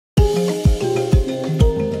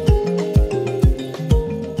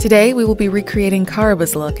Today, we will be recreating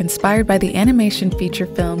Karaba's look inspired by the animation feature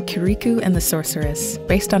film Kirikou and the Sorceress,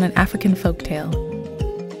 based on an African folktale.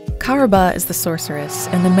 Karaba is the sorceress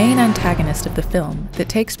and the main antagonist of the film that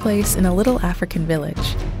takes place in a little African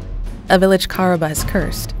village. A village Karaba has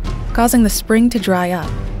cursed, causing the spring to dry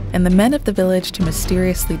up and the men of the village to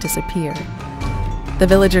mysteriously disappear. The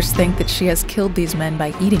villagers think that she has killed these men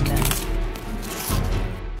by eating them.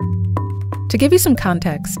 To give you some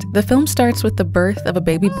context, the film starts with the birth of a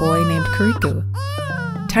baby boy named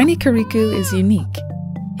Kirikou. Tiny Kirikou is unique.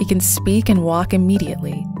 He can speak and walk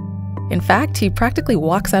immediately. In fact, he practically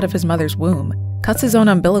walks out of his mother's womb, cuts his own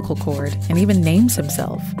umbilical cord, and even names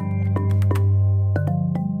himself.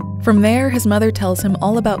 From there, his mother tells him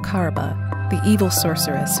all about Karaba, the evil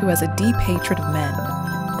sorceress who has a deep hatred of men.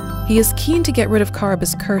 He is keen to get rid of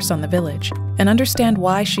Karaba's curse on the village and understand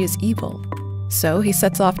why she is evil. So he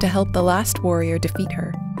sets off to help the last warrior defeat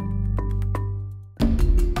her.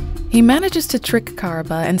 He manages to trick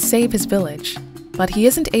Karaba and save his village, but he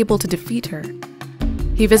isn't able to defeat her.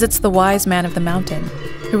 He visits the wise man of the mountain,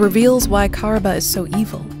 who reveals why Karaba is so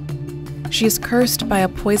evil. She is cursed by a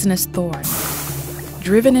poisonous thorn,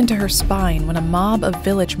 driven into her spine when a mob of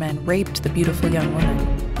village men raped the beautiful young woman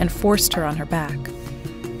and forced her on her back.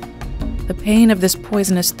 The pain of this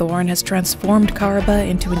poisonous thorn has transformed Karaba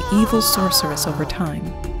into an evil sorceress over time.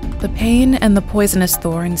 The pain and the poisonous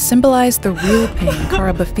thorn symbolize the real pain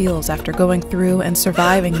Karaba feels after going through and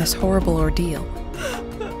surviving this horrible ordeal.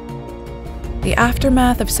 The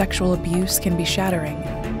aftermath of sexual abuse can be shattering,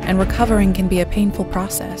 and recovering can be a painful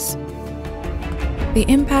process. The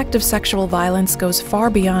impact of sexual violence goes far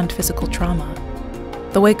beyond physical trauma.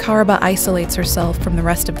 The way Karaba isolates herself from the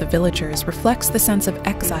rest of the villagers reflects the sense of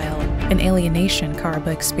exile and alienation Karaba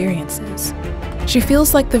experiences. She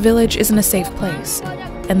feels like the village isn't a safe place,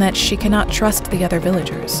 and that she cannot trust the other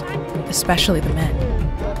villagers, especially the men.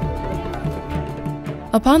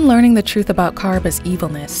 Upon learning the truth about Karaba's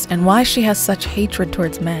evilness and why she has such hatred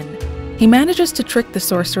towards men, he manages to trick the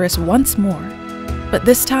sorceress once more, but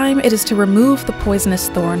this time it is to remove the poisonous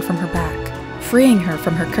thorn from her back, freeing her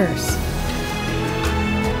from her curse.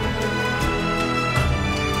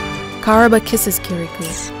 Karaba kisses Kirikou,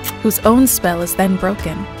 whose own spell is then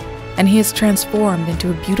broken, and he is transformed into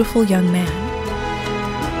a beautiful young man.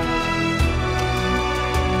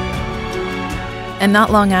 And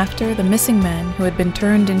not long after, the missing men who had been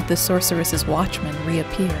turned into the sorceress's watchmen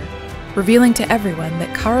reappear, revealing to everyone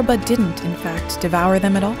that Karaba didn't, in fact, devour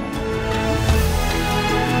them at all.